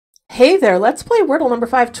Hey there, let's play Wordle number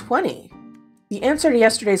 520. The answer to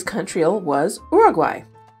yesterday's Countryle was Uruguay.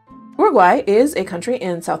 Uruguay is a country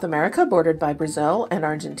in South America bordered by Brazil and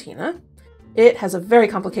Argentina. It has a very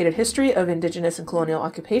complicated history of indigenous and colonial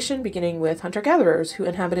occupation, beginning with hunter-gatherers who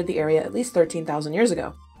inhabited the area at least 13,000 years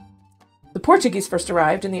ago. The Portuguese first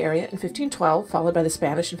arrived in the area in 1512, followed by the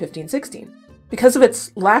Spanish in 1516. Because of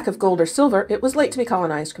its lack of gold or silver, it was late to be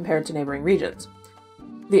colonized compared to neighboring regions.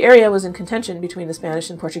 The area was in contention between the Spanish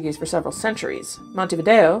and Portuguese for several centuries.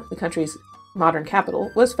 Montevideo, the country's modern capital,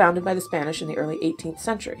 was founded by the Spanish in the early 18th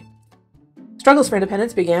century. Struggles for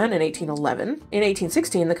independence began in 1811. In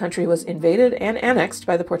 1816, the country was invaded and annexed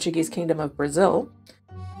by the Portuguese Kingdom of Brazil.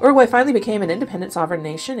 Uruguay finally became an independent sovereign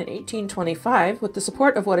nation in 1825 with the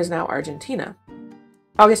support of what is now Argentina.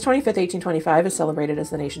 August 25, 1825 is celebrated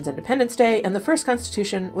as the nation's Independence Day, and the first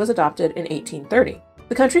constitution was adopted in 1830.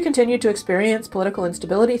 The country continued to experience political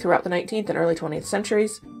instability throughout the 19th and early 20th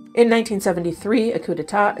centuries. In 1973, a coup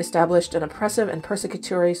d'etat established an oppressive and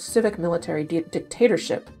persecutory civic-military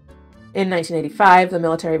dictatorship. In 1985, the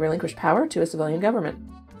military relinquished power to a civilian government.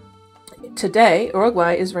 Today,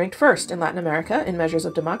 Uruguay is ranked first in Latin America in measures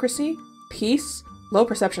of democracy, peace, low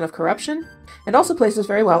perception of corruption, and also places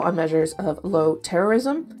very well on measures of low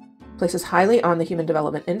terrorism, places highly on the Human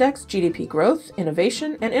Development Index, GDP growth,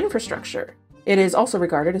 innovation, and infrastructure. It is also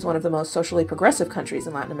regarded as one of the most socially progressive countries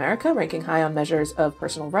in Latin America, ranking high on measures of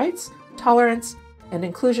personal rights, tolerance, and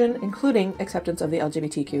inclusion, including acceptance of the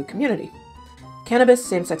LGBTQ community. Cannabis,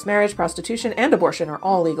 same-sex marriage, prostitution, and abortion are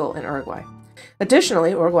all legal in Uruguay.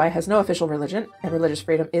 Additionally, Uruguay has no official religion, and religious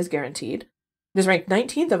freedom is guaranteed. It is ranked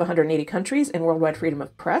 19th of 180 countries in worldwide freedom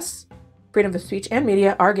of press. Freedom of speech and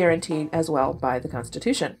media are guaranteed as well by the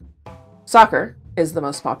Constitution. Soccer is the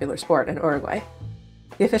most popular sport in Uruguay.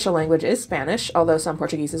 The official language is Spanish, although some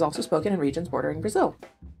Portuguese is also spoken in regions bordering Brazil.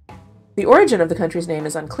 The origin of the country's name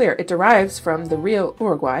is unclear. It derives from the Rio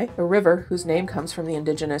Uruguay, a river whose name comes from the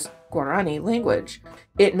indigenous Guarani language.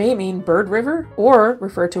 It may mean bird river or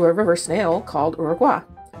refer to a river snail called Uruguay.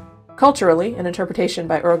 Culturally, an interpretation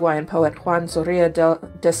by Uruguayan poet Juan Soria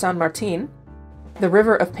de San Martin, the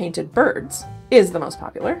river of painted birds, is the most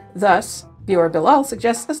popular. Thus, viewer Bilal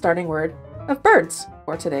suggests a starting word of birds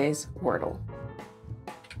for today's Wordle.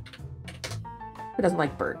 Who doesn't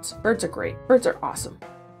like birds? Birds are great. Birds are awesome.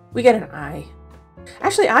 We get an I.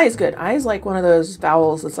 Actually, I is good. I is like one of those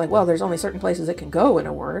vowels that's like, well, there's only certain places it can go in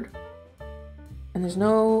a word. And there's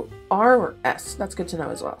no R or S. That's good to know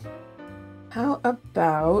as well. How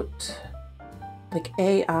about like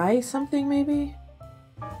AI something maybe?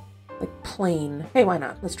 Like plain. Hey, why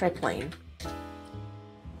not? Let's try plain.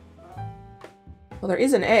 Well, there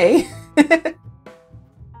is an A.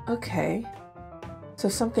 Okay. So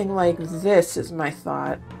something like this is my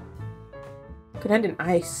thought. Could end in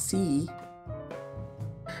IC.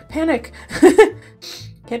 Panic!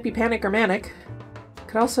 Can't be panic or manic.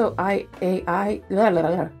 Could also IAI.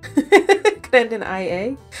 Could end in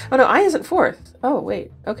IA. Oh no, I isn't fourth. Oh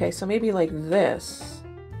wait. Okay, so maybe like this.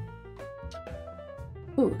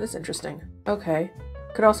 Ooh, that's interesting. Okay.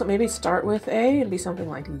 Could also maybe start with A and be something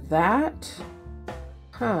like that.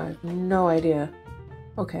 Huh, I have no idea.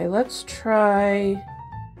 Okay, let's try...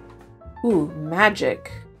 Ooh,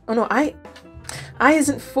 magic. Oh no, I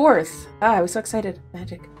isn't fourth. Ah, I was so excited.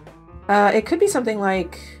 Magic. It could be something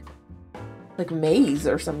like maze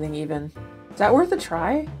or something even. Is that worth a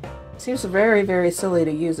try? Seems very, very silly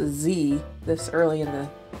to use a Z this early in the...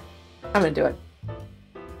 I'm gonna do it.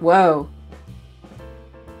 Whoa.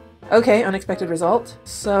 Okay, unexpected result.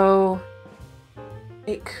 So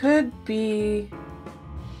it could be...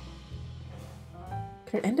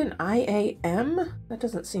 Could it end in IAM? That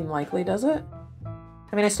doesn't seem likely, does it?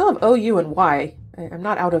 I mean, I still have OU and Y. I'm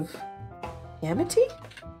not out of amity?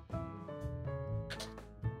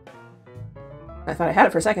 I thought I had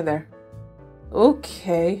it for a second there.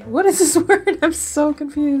 Okay, what is this word? I'm so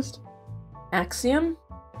confused. Axiom?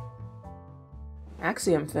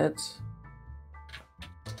 Axiom fits.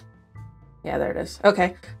 Yeah, there it is.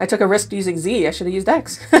 Okay, I took a risk using Z. I should have used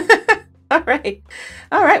X. All right.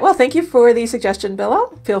 All right, well, thank you for the suggestion,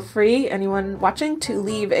 Bilal. Feel free, anyone watching, to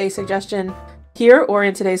leave a suggestion here or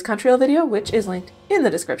in today's Countryle video, which is linked in the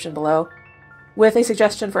description below, with a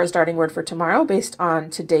suggestion for a starting word for tomorrow based on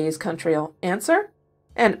today's Countryle answer.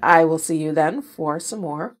 And I will see you then for some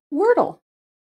more Wordle.